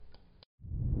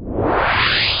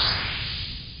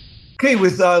Okay,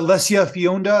 with Alessia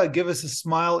Fionda, Give Us a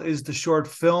Smile is the short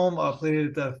film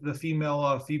played at the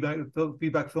female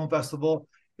feedback film festival.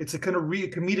 It's a kind of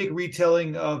comedic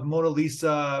retelling of Mona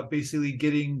Lisa basically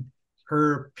getting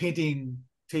her painting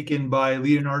taken by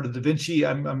Leonardo da Vinci.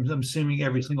 I'm assuming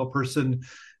every single person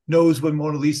knows what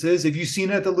Mona Lisa is. Have you seen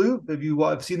it at the Louvre? Have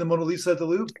you seen the Mona Lisa at the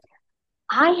Louvre?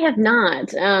 I have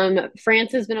not.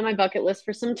 France has been on my bucket list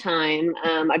for some time.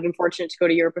 I've been fortunate to go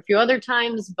to Europe a few other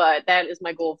times, but that is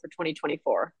my goal for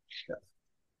 2024.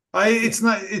 I Yeah. it's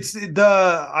not it's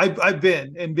the I've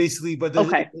been, and basically, but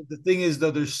Okay. the thing is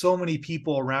though, there's so many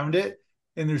people around it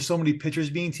and there's so many pictures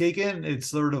being taken. It's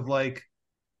sort of like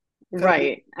kind of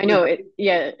Right. I like know it. it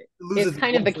Yeah. It's loses its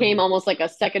kind of whole became thing. almost like a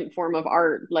second form of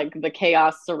art, like the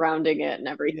chaos surrounding it and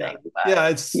Yeah, everything. But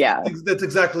yeah, yeah. that's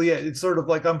exactly it. It's sort of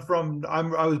like I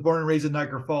was born and raised in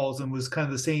Niagara Falls and was kind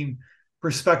of the same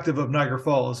perspective of Niagara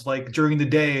Falls. Like during the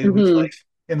day, it was like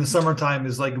Hmm. in the summertime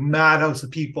is like madhouse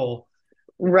of people.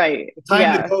 Right. The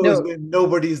time to Yeah. go is No. when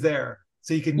nobody's there,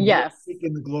 so you can like Yes. take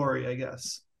in the glory, I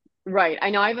guess. Right. I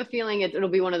know. I have a feeling it'll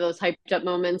be one of those hyped up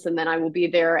moments, and then I will be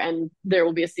there, and there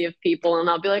will be a sea of people, and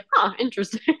I'll be like, "Huh,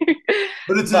 interesting."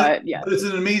 But yeah, But it's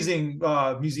an amazing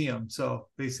museum. So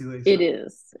basically, it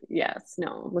is. Yes.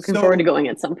 No. Looking forward to so going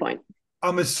at some point.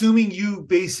 I'm assuming you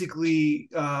basically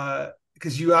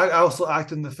because you also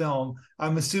act in the film.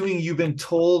 I'm assuming you've been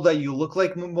told that you look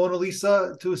like Mona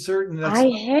Lisa to a certain. That's I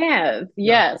have.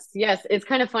 yeah. Yes. Yes. It's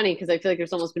kind of funny because I feel like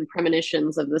there's almost been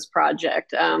premonitions of this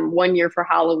project. One year for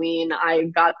Halloween, I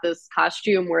got this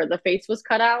costume where the face was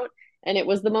cut out and it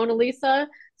was the Mona Lisa.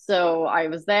 So I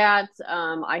was that.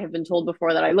 I have been told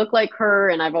before that I look like her,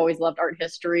 and I've always loved art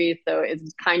history. So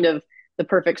it's kind of the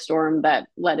perfect storm that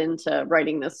led into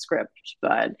writing this script.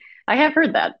 But I have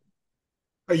heard that.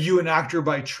 Are you an actor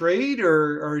by trade,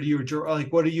 or are you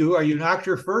like what are you? Are you an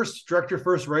actor first, director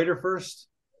first, writer first?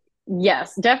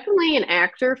 Yes, definitely an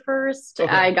actor first.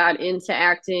 Okay. I got into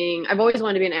acting. I've always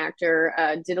wanted to be an actor.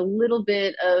 Did a little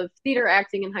bit of theater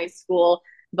acting in high school,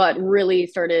 but really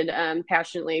started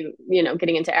passionately,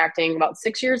 getting into acting about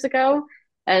 6 years ago.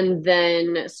 And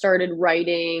then started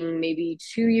writing maybe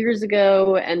 2 years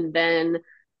ago. And then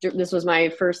this was my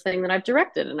first thing that I've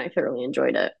directed, and I thoroughly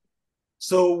enjoyed it.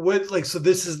 So what like so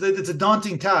this is it's a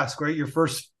daunting task, right? Your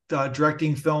first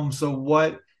directing film. So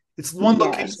what it's one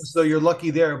location, so Yes. you're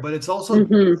lucky there, but it's also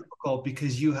Hmm. difficult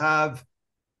because you have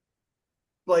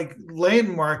like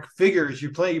landmark figures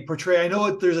you portray. I know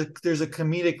there's a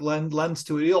comedic lens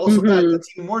to it. Also Hmm. that's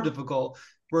even more difficult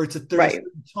where there's a Right.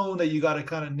 certain tone that you got to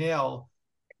kind of nail.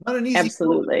 Not an easy tone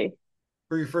Absolutely.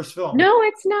 for your first film. No,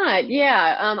 it's not.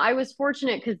 Yeah. I was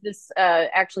fortunate because this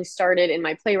actually started in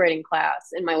my playwriting class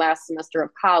in my last semester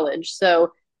of college.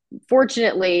 So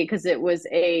fortunately, because it was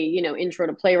a, intro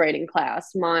to playwriting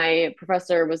class, my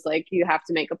professor was like, you have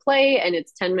to make a play and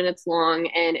it's 10 minutes long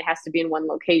and it has to be in one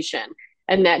location.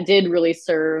 And that did really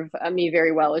serve me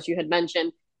very well, as you had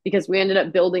mentioned, because we ended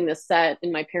up building the set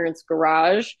in my parents'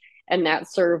 garage, and that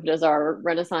served as our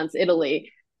Renaissance Italy.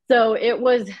 So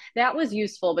that was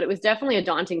useful, but it was definitely a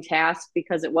daunting task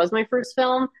because it was my first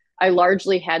film. I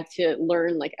largely had to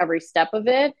learn like every step of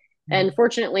it. And Mhm.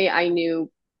 fortunately, I knew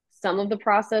some of the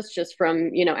process just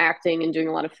from, acting and doing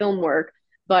a lot of film work,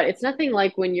 but it's nothing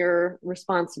like when you're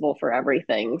responsible for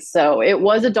everything. So it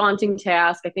was a daunting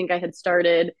task. I think I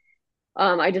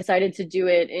decided to do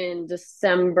it in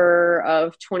December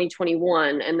of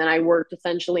 2021. And then I worked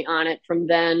essentially on it from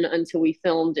then until we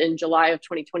filmed in July of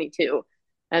 2022.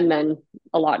 And then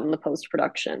a lot in the post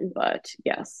production. But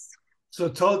yes, So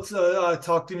talk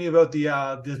to me about the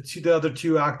other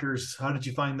two actors. How did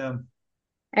you find them?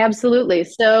 absolutely.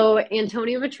 So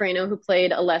Antonio Vetrano, who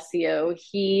played Alessio,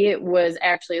 he was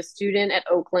actually a student at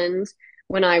Oakland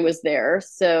when I was there.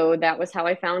 So that was how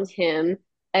I found him.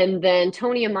 And then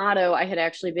Tony Amato, I had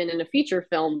actually been in a feature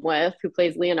film with, who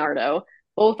plays Leonardo.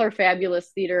 Both are fabulous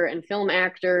theater and film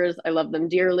actors. I love them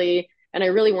dearly. And I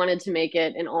really wanted to make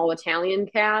it an all Italian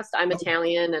cast. I'm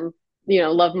Italian and,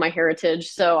 love my heritage.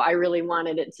 So I really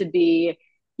wanted it to be,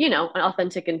 an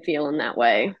authentic and feel in that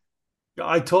way.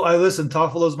 I listened.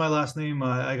 Toffolo's my last name.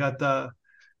 I got the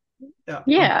yeah.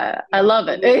 Yeah, I Yeah, love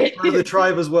part of the it.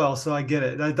 tribe as well, so I get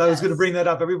it. I was going to Yes. bring that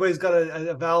up. Everybody's got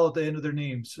a vowel at the end of their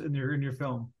names in your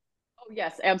film. Oh,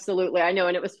 yes, absolutely. I know.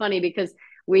 And it was funny because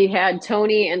we had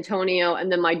Tony, Antonio,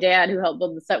 and then my dad who helped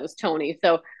build the set was Tony.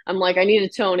 So I'm like, I need a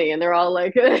Tony. And they're all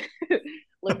like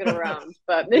looking around.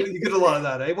 But You get a lot of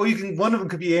that, eh? Well, you can. One of them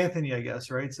could be Anthony, I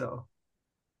guess, right? So,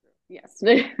 yes,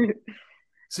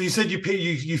 so you said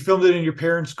you filmed it in your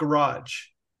parents' garage.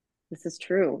 this is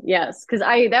true. Yes. Because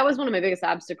that was one of my biggest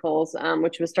obstacles,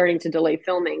 which was starting to delay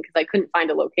filming because I couldn't find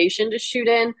a location to shoot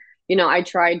in. I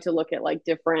tried to look at like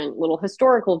different little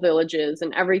historical villages,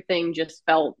 and everything just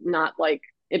felt not like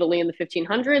Italy in the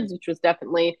 1500s, which was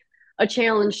definitely a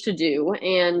challenge to do.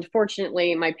 And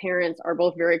fortunately, my parents are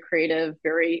both very creative,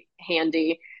 very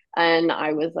handy. And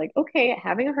I was like, okay,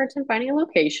 having a hard time finding a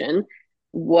location.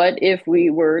 What if we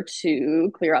were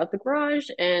to clear out the garage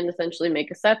and essentially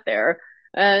make a set there?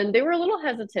 And they were a little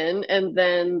hesitant, and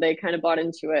then they kind of bought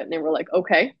into it and they were like,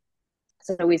 okay.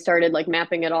 So we started like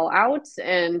mapping it all out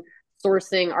and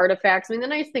sourcing artifacts. I mean, the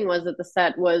nice thing was that the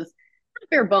set was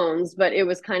bare bones, but it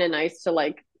was kind of nice to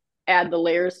like add the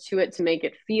layers to it to make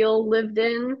it feel lived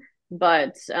in.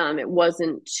 But it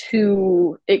wasn't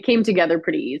too, it came together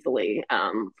pretty easily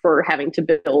for having to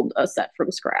build a set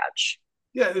from scratch.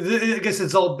 Yeah, I guess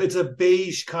it's a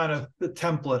beige kind of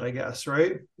template, I guess,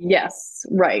 right? Yes,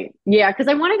 right. Yeah, because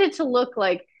I wanted it to look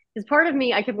like, because part of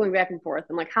me, I kept going back and forth.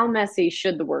 I'm like, how messy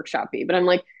should the workshop be? But I'm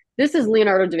like, this is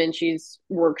Leonardo da Vinci's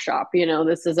workshop.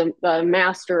 This is a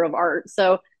master of art.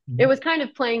 So it Mhm. was kind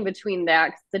of playing between that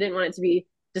because I didn't want it to be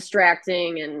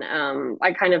distracting. And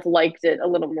I kind of liked it a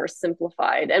little more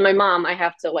simplified. And my mom, I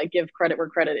have to like give credit where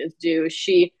credit is due.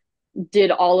 She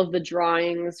did all of the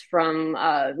drawings from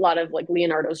a lot of like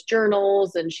Leonardo's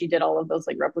journals, and she did all of those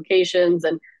like replications.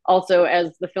 And also,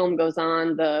 as the film goes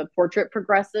on, the portrait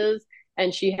progresses,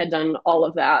 and she had done all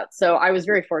of that. So I was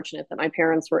very fortunate that my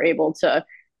parents were able to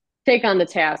take on the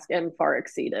task and far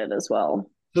exceed it as well.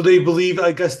 So they believe,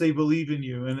 I guess they believe in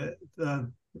you, and as a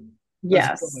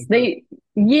Yes, filmmaker.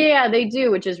 yeah, they do,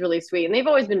 which is really sweet. And they've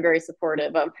always been very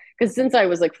supportive of, because since I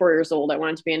was like 4 years old, I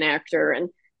wanted to be an actor, and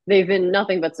they've been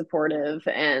nothing but supportive.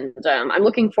 And I'm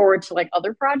looking forward to like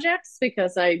other projects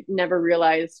because I never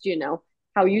realized,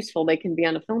 how useful they can be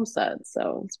on a film set.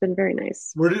 So it's been very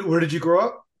nice. Where did you grow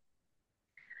up?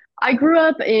 I grew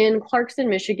up in Clarkston,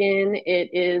 Michigan. It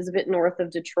is a bit north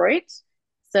of Detroit.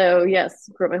 So yes,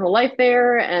 grew up my whole life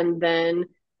there, and then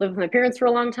lived with my parents for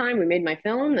a long time. We made my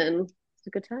film, and it's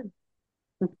a good time.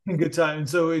 Good time. And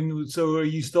so are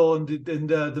you still in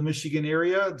the Michigan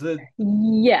area?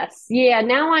 Yes. Yeah.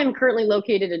 Now I'm currently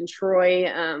located in Troy,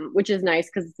 which is nice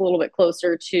because it's a little bit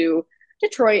closer to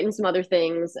Detroit and some other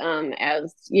things.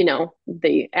 As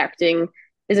the acting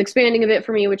is expanding a bit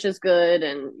for me, which is good.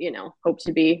 And, hope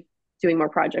to be doing more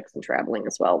projects and traveling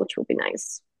as well, which will be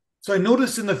nice. So I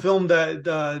noticed in the film that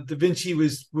Da Vinci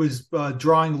was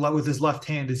drawing with his left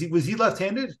hand. Was he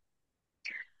left-handed?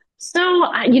 So,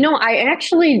 I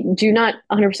actually do not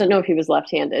 100% know if he was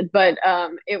left-handed, but I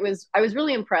was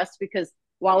really impressed because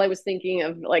while I was thinking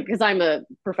of like, because I'm a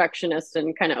perfectionist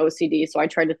and kind of OCD, so I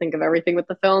tried to think of everything with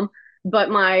the film. But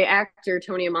my actor,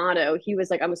 Tony Amato, he was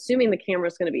like, I'm assuming the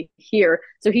camera's going to be here.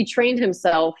 So he trained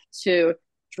himself to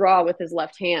draw with his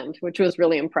left hand, which was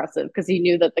really impressive because he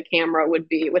knew that the camera would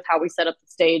be with how we set up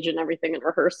the stage and everything in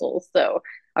rehearsals. So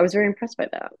I was very impressed by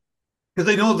that.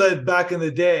 Because I know that back in the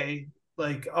day,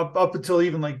 like up until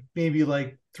even like maybe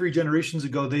like three generations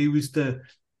ago, they used to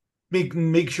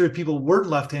make sure people weren't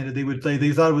left-handed.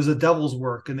 They thought it was a devil's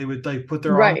work, and they would like put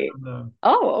their arms Right. on them.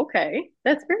 Oh, okay.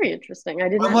 That's very interesting. I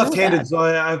did I'm not know left-handed, that. so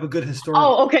I have a good historical.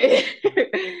 Oh, okay.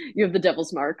 You have the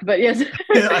devil's mark, but yes.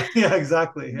 Yeah, yeah,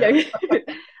 exactly. Yeah. Yeah.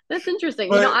 That's interesting.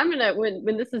 But I'm gonna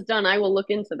when this is done, I will look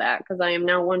into that because I am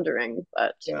now wondering.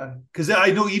 But yeah, because I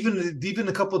know even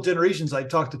a couple of generations, I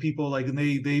talked to people like, and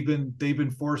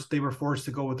they were forced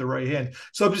to go with the right hand.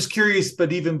 So I'm just curious,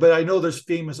 but I know there's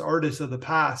famous artists of the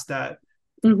past that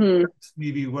mhm.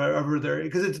 maybe wherever they're,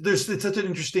 because it's such an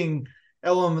interesting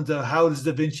element of how does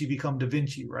Da Vinci become Da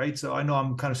Vinci, right? So I know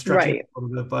I'm kind of stretching Right. a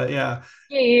little bit, but yeah,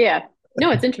 Yeah, yeah, yeah.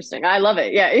 No, it's interesting. I love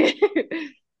it. Yeah.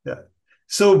 yeah.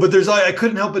 So, but I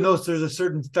couldn't help but notice there's a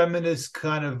certain feminist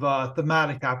kind of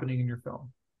thematic happening in your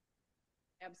film.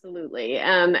 Absolutely.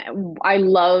 I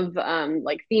love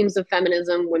like themes of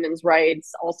feminism, women's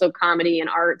rights, also comedy and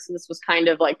art. So this was kind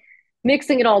of like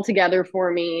mixing it all together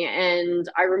for me. And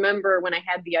I remember when I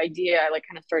had the idea, I like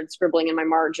kind of started scribbling in my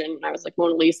margin. And I was like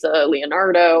Mona Lisa,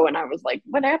 Leonardo, and I was like,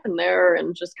 what happened there?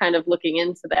 And just kind of looking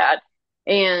into that.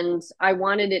 And I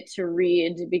wanted it to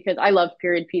read because I love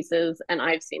period pieces, and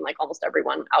I've seen like almost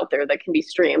everyone out there that can be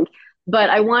streamed.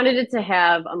 But I wanted it to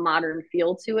have a modern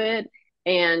feel to it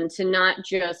and to not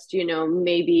just,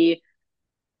 maybe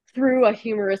through a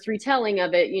humorous retelling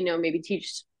of it, maybe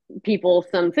teach people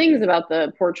some things about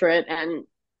the portrait and,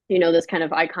 this kind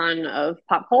of icon of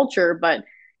pop culture, but,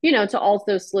 to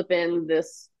also slip in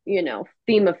this,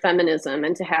 theme of feminism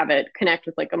and to have it connect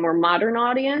with like a more modern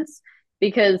audience.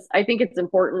 Because I think it's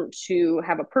important to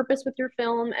have a purpose with your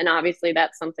film. And obviously,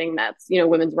 that's something that's,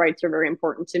 women's rights are very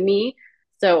important to me.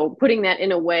 So putting that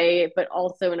in a way, but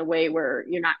also in a way where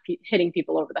you're not hitting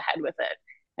people over the head with it.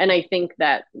 And I think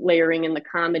that layering in the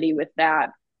comedy with that,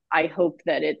 I hope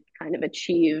that it kind of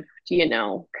achieved,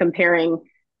 comparing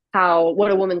how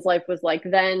what a woman's life was like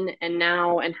then and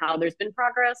now, and how there's been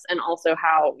progress, and also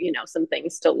how, some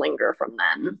things still linger from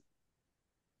then.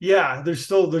 Yeah, there's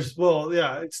still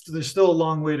a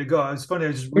long way to go. It's funny,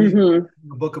 I just read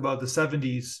Mm-hmm. a book about the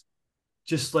 70s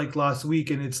just like last week,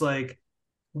 and it's like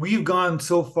we've gone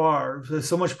so far, there's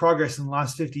so much progress in the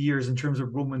last 50 years in terms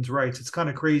of women's rights. It's kind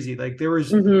of crazy. Like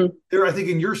Mm-hmm. I think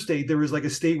in your state, there was like a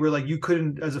state where like you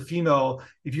couldn't, as a female,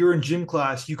 if you were in gym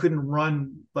class, you couldn't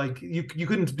run, like you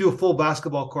couldn't do a full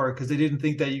basketball court because they didn't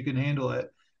think that you can handle it.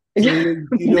 So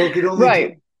could only do,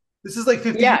 Right. this is like 50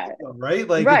 years Yeah. ago, right?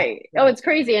 Like it's, Right. Oh, yeah. it's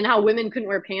crazy. And how women couldn't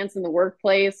wear pants in the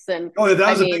workplace. And Oh, yeah, that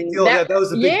I was a big mean, deal. that, Yeah, that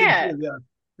was a big thing yeah. too. Yeah.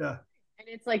 Yeah. And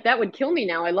it's like, that would kill me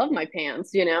now. I love my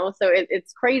pants. So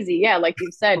it's crazy. Yeah. Like you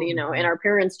said, in our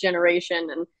parents' generation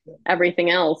and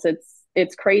everything else,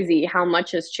 it's crazy how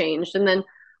much has changed. And then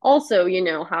also,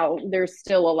 how there's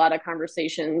still a lot of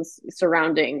conversations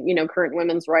surrounding, current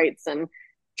women's rights and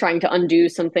trying to undo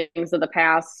some things of the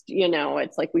past.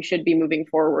 It's like we should be moving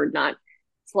forward, not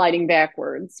sliding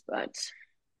backwards. But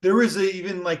There was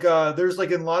even like there's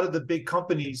like in a lot of the big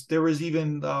companies there was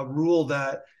even a rule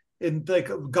that in like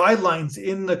guidelines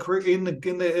in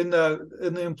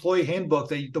the employee handbook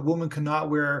that the woman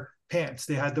cannot wear pants.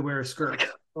 They had to wear a skirt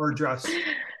or a dress.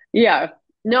 yeah,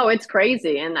 no, it's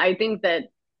crazy. And I think that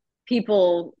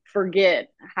people forget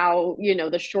how,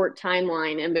 the short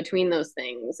timeline in between those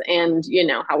things, and,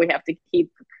 how we have to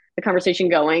keep the conversation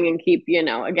going and keep,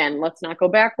 again, let's not go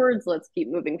backwards. Let's keep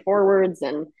moving forwards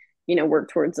and, work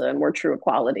towards a more true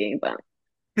equality. But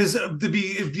Because to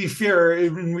be fair,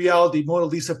 in reality, Mona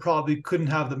Lisa probably couldn't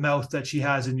have the mouth that she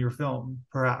has in your film,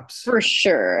 perhaps. for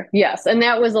sure. Yes. And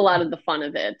that was a lot of the fun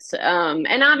of it.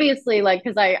 And obviously, like,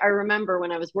 because I remember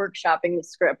when I was workshopping the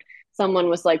script, someone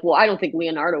was like, well, I don't think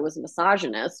Leonardo was a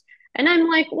misogynist. And I'm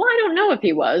like, well, I don't know if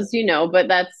he was, but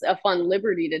that's a fun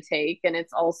liberty to take. And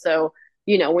it's also,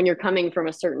 when you're coming from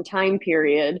a certain time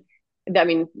period, I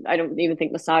mean, I don't even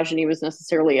think misogyny was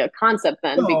necessarily a concept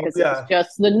then No, because it was yeah.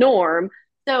 just the norm.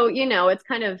 So, it's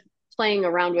kind of playing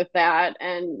around with that.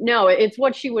 And no, it's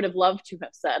what she would have loved to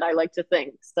have said, I like to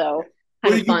think. So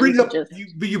kind Well, of fun to just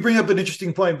you bring up an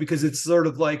interesting point because it's sort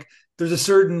of like there's a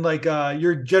certain like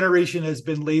your generation has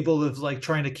been labeled as like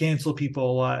trying to cancel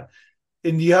people a lot,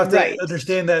 and you have to right.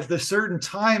 understand that the certain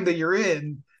time that you're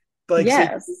in, like say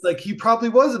Yes. like he probably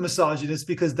was a misogynist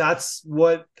because that's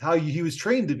what how he was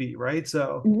trained to be, right?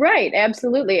 So Right,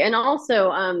 absolutely. And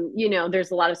also,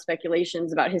 there's a lot of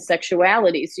speculations about his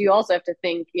sexuality. So you also have to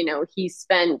think, he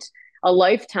spent a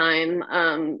lifetime,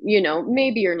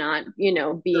 maybe you're not, being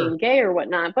sure, gay or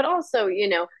whatnot, but also,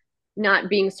 not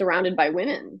being surrounded by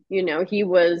women. He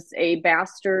was a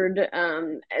bastard,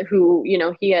 who,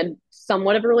 he had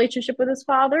somewhat of a relationship with his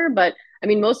father, but I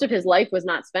mean, most of his life was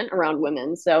not spent around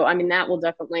women. So, I mean, that will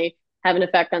definitely have an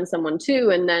effect on someone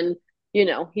too. And then,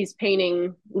 he's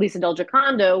painting Lisa Del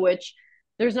Giocondo, which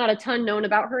there's not a ton known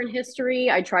about her in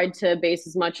history. I tried to base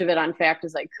as much of it on fact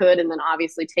as I could, and then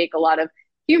obviously take a lot of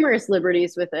humorous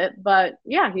liberties with it. But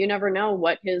yeah, you never know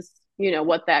what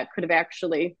what that could have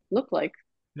actually looked like.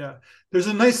 yeah. There's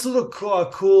a nice little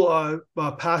cool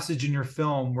passage in your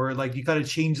film where like you kind of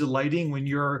change the lighting when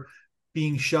you're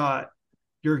being shot,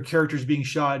 your character's being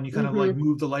shot, and you kind of like Mm-hmm.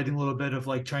 move the lighting a little bit of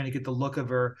like trying to get the look of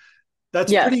her.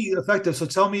 That's pretty Yes. effective. So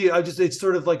tell me, it's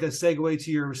sort of like a segue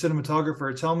to your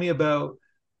cinematographer. Tell me about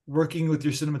working with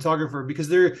your cinematographer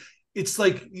because it's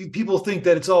like people think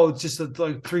that it's just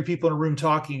like three people in a room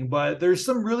talking, but there's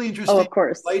some really Oh, interesting of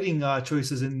course. lighting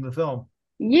choices in the film.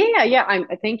 Yeah, yeah.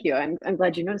 Thank you. I'm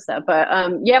glad you noticed that. But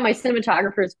yeah, my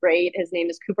cinematographer is great. His name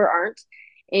is Cooper Arndt,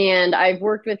 and I've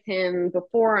worked with him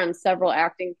before on several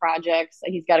acting projects.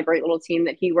 He's got a great little team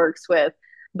that he works with.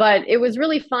 But it was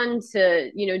really fun to,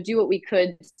 do what we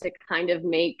could to kind of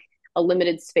make a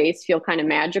limited space feel kind of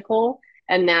magical.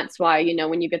 And that's why,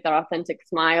 when you get that authentic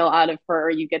smile out of her,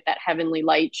 you get that heavenly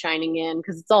light shining in,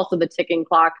 because it's also the ticking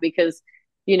clock, because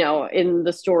in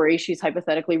the story, she's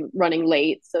hypothetically running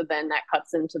late. So then that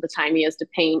cuts into the time he has to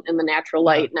paint and the natural Yeah.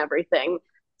 light and everything.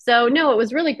 So, no, it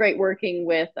was really great working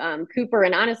with Cooper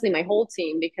and honestly my whole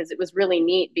team, because it was really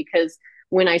neat. Because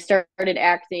when I started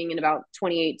acting in about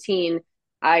 2018,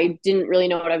 I didn't really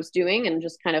know what I was doing and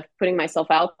just kind of putting myself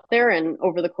out there. And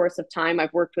over the course of time,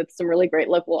 I've worked with some really great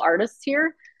local artists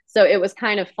here. So it was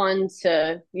kind of fun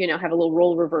to, have a little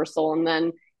role reversal. And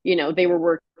then, they were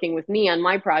working with me on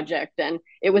my project. And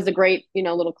it was a great,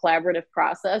 little collaborative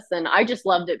process. And I just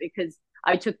loved it because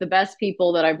I took the best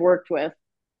people that I've worked with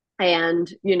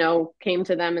and, came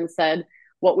to them and said,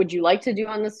 what would you like to do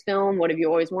on this film? What have you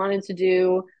always wanted to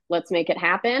do? Let's make it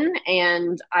happen.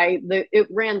 And it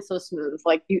ran so smooth.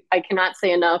 Like I cannot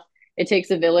say enough. It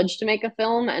takes a village to make a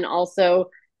film, and also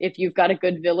if you've got a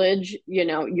good village,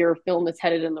 your film is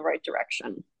headed in the right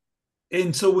direction.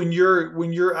 And so when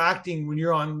you're acting, when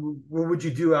you're on, what would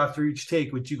you do after each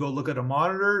take? Would you go look at a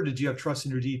monitor? Did you have trust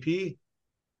in your DP?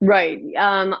 Right.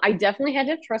 I definitely had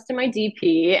to have trust in my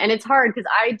DP. And it's hard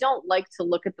because I don't like to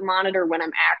look at the monitor when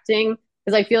I'm acting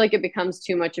because I feel like it becomes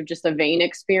too much of just a vain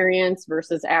experience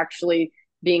versus actually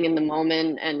being in the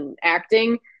moment and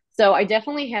acting. So I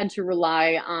definitely had to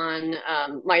rely on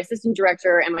my assistant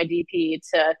director and my DP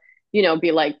to,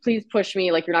 be like, please push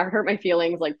me. Like, you're not gonna hurt my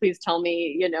feelings. Like, please tell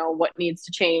me, what needs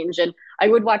to change. And I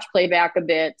would watch playback a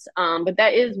bit. But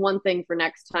that is one thing for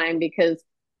next time because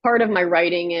part of my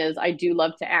writing is I do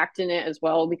love to act in it as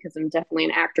well because I'm definitely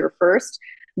an actor first.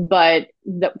 But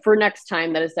for next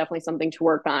time, that is definitely something to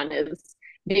work on is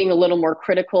being a little more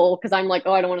critical because I'm like,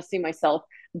 oh, I don't want to see myself,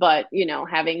 but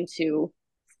having to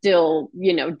still,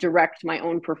 direct my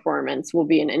own performance will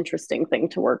be an interesting thing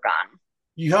to work on.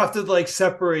 You have to like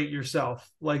separate yourself,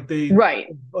 like Right.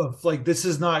 of like this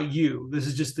is not you. This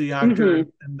is just the actor,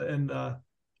 Mm-hmm. and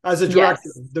as a director,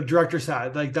 Yes. the director's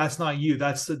hat, like that's not you.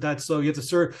 That's so you have to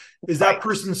serve. Is that Right.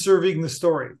 person serving the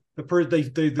story? The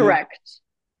Correct.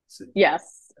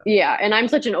 Yes. Yeah. And I'm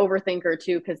such an overthinker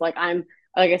too, because like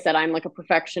I said, I'm like a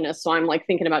perfectionist. So I'm like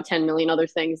thinking about 10 million other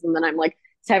things. And then I'm like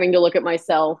having to look at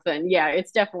myself. And yeah,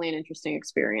 it's definitely an interesting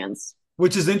experience.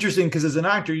 which is interesting because as an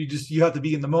actor, you have to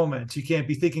be in the moment. You can't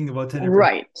be thinking about 10 different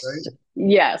Right. things, right?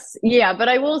 Yes. Yeah. But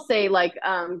I will say, like,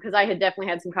 because I had definitely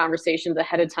had some conversations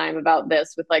ahead of time about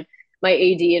this with like my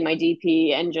AD and my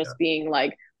DP, and Yeah. just being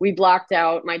like, we blocked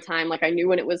out my time. Like, I knew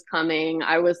when it was coming.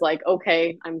 I was like,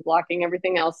 okay, I'm blocking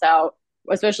everything else out,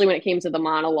 especially when it came to the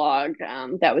monologue.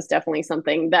 That was definitely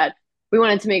something that we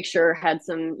wanted to make sure had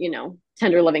some,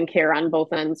 tender loving care on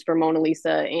both ends for Mona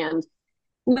Lisa and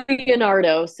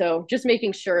Leonardo. So just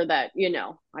making sure that,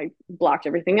 I blocked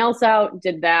everything else out,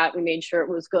 did that. We made sure it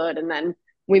was good. And then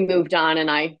we moved on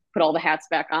and I put all the hats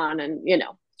back on and,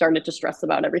 started to stress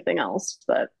about everything else.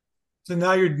 But So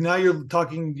now you're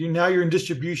talking. You're in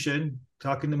distribution.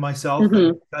 Talking to myself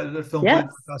mm-hmm. at the film Yes.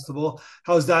 festival.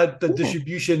 How's that the Yeah.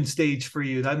 distribution stage for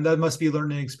you? That must be a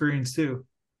learning experience too.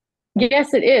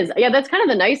 Yes, it is. Yeah, that's kind of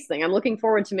the nice thing. I'm looking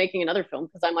forward to making another film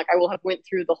because I'm like, I will have went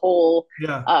through the whole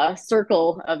Yeah.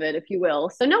 circle of it, if you will.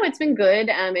 So no, it's been good.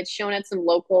 It's shown at some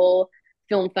local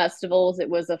film festivals. It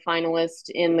was a finalist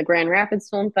in the Grand Rapids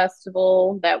Film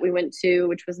Festival that we went to,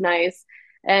 which was nice.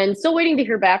 And still waiting to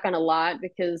hear back on a lot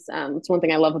because it's one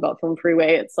thing I love about Film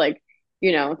Freeway. It's like,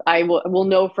 I will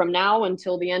know from now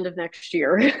until the end of next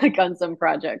year, like on some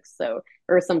projects, so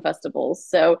or some festivals.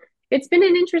 So it's been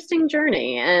an interesting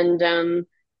journey and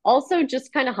also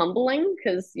just kind of humbling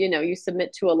because you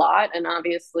submit to a lot and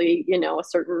obviously a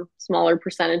certain smaller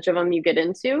percentage of them you get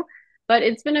into, but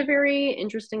it's been a very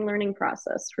interesting learning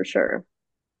process for sure.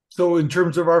 So in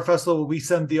terms of our festival, we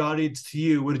sent the audience to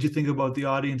you. What did you think about the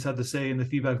audience had to say in the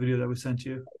feedback video that we sent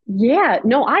you? Yeah,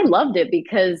 no, I loved it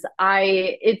because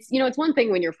it's one thing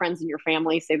when your friends and your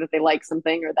family say that they like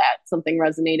something or that something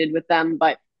resonated with them,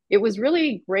 but it was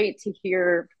really great to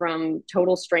hear from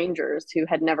total strangers who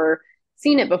had never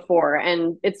seen it before.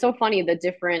 And it's so funny the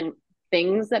different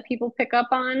things that people pick up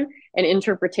on and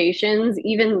interpretations,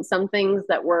 even some things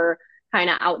that were kind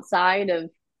of outside of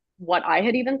what I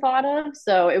had even thought of.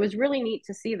 So it was really neat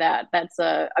to see that.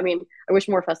 I mean, I wish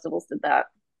more festivals did that.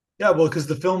 Yeah, well, because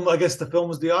the film, I guess the film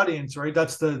was the audience, right?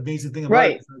 That's the amazing thing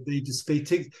about it.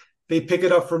 Right. They pick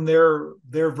it up from their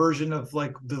version of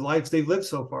like the lives they've lived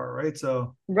so far, right?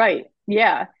 So Right.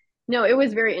 Yeah. No, it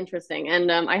was very interesting, and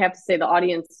I have to say the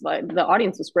audience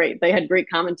was great. They had great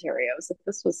commentary. I was like,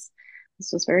 this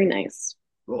was very nice.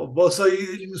 cool. Well,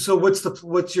 so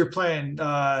what's your plan?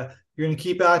 You're gonna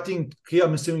keep acting.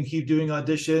 I'm assuming keep doing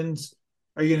auditions.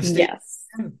 Are you gonna stay? Yes.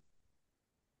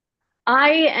 I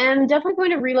am definitely going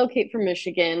to relocate from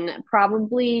Michigan,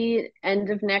 probably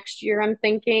end of next year, I'm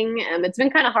thinking. It's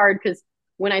been kind of hard because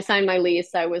when I signed my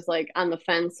lease, I was like on the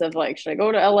fence of like, should I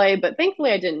go to LA? But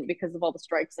thankfully I didn't because of all the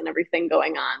strikes and everything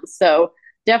going on. So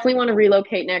definitely want to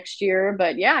relocate next year.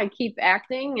 But yeah, I keep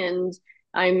acting and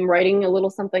I'm writing a little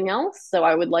something else. So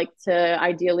I would like to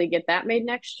ideally get that made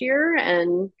next year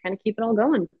and kind of keep it all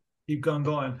going. Keep on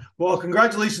going. Well,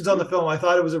 congratulations on the film. I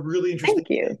thought it was a really interesting Thank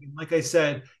you. thing. Like I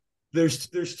said, there's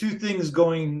two things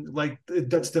going like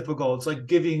that's difficult. It's like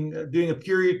doing a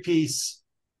period piece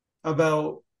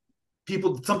about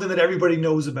people, something that everybody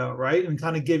knows about, right? And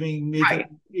kind of Right.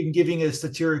 giving a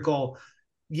satirical,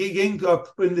 getting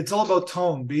up, and it's all about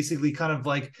tone, basically, kind of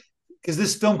like because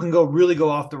this film can really go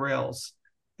off the rails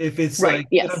if it's Right. like,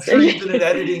 and I'm Yes. sure even in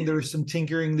editing, there's some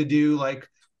tinkering to do, like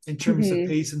in terms of Mhm.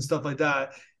 pace and stuff like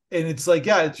that. And it's like,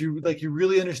 yeah, it's you like, you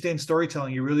really understand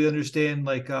storytelling. You really understand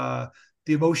like the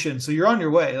emotion. So you're on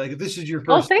your way. Like if this is your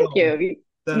Oh, first thank film, you.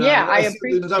 then Yeah, I I see,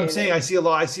 as I'm appreciate saying, it.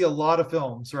 I see a lot of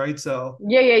films, right? So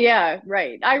Yeah.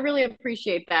 Right. I really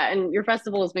appreciate that. And your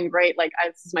festival has been great. Like,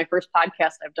 this is my first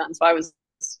podcast I've done. So I was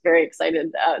very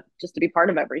excited just to be part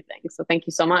of everything. So thank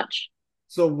you so much.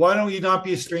 so why don't you not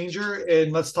be a stranger,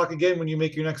 and let's talk again when you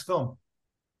make your next film.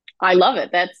 I love it.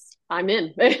 I'm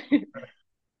in.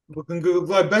 Looking good.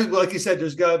 Like you said,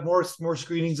 there's got more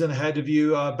screenings in ahead of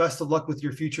you. Best of luck with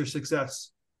your future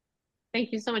success.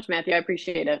 Thank you so much, Matthew. I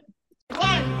appreciate it.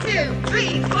 1, 2,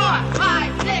 3, 4,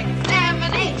 5, 6.